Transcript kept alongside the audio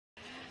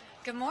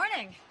Good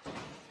morning.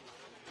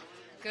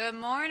 Good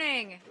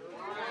morning.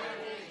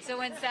 So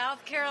in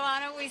South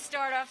Carolina, we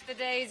start off the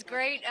days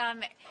great.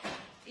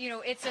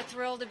 It's a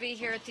thrill to be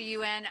here at the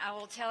UN. I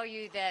will tell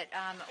you that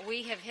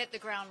we have hit the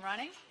ground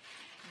running.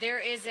 There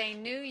is a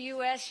new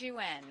U.S.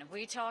 UN.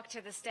 We talked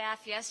to the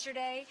staff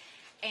yesterday,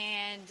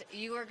 and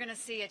you are going to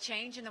see a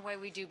change in the way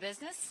we do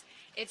business.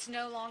 It's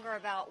no longer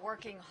about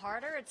working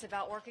harder. It's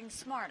about working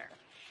smarter.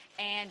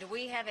 And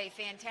we have a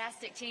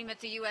fantastic team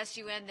at the U.S.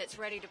 UN that's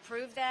ready to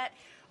prove that.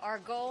 Our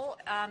goal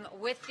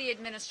with the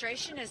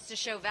administration is to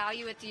show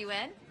value at the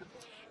UN.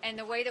 And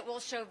the way that we'll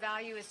show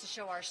value is to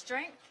show our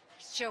strength,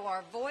 show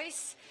our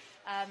voice,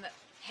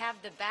 have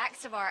the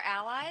backs of our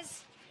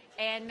allies,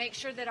 and make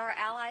sure that our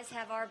allies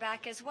have our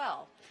back as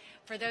well.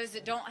 For those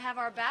that don't have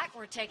our back,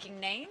 we're taking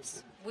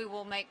names. We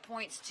will make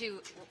points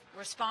to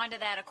respond to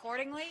that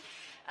accordingly.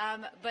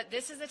 But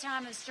this is a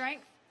time of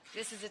strength.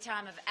 This is a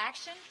time of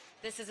action.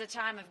 This is a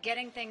time of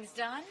getting things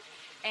done.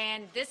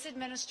 And this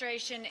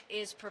administration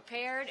is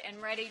prepared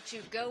and ready to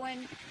go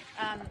in,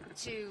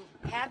 to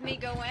have me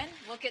go in,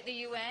 look at the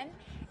UN,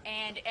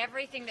 and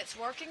everything that's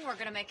working, we're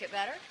going to make it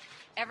better.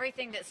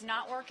 Everything that's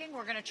not working,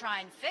 we're going to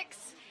try and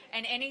fix.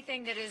 And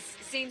anything that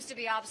seems to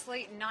be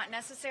obsolete and not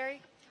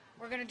necessary,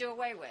 we're going to do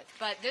away with.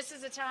 But this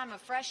is a time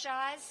of fresh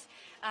eyes,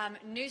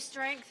 new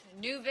strength,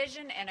 new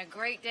vision, and a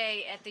great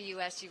day at the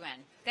US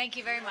UN. Thank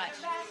you very much.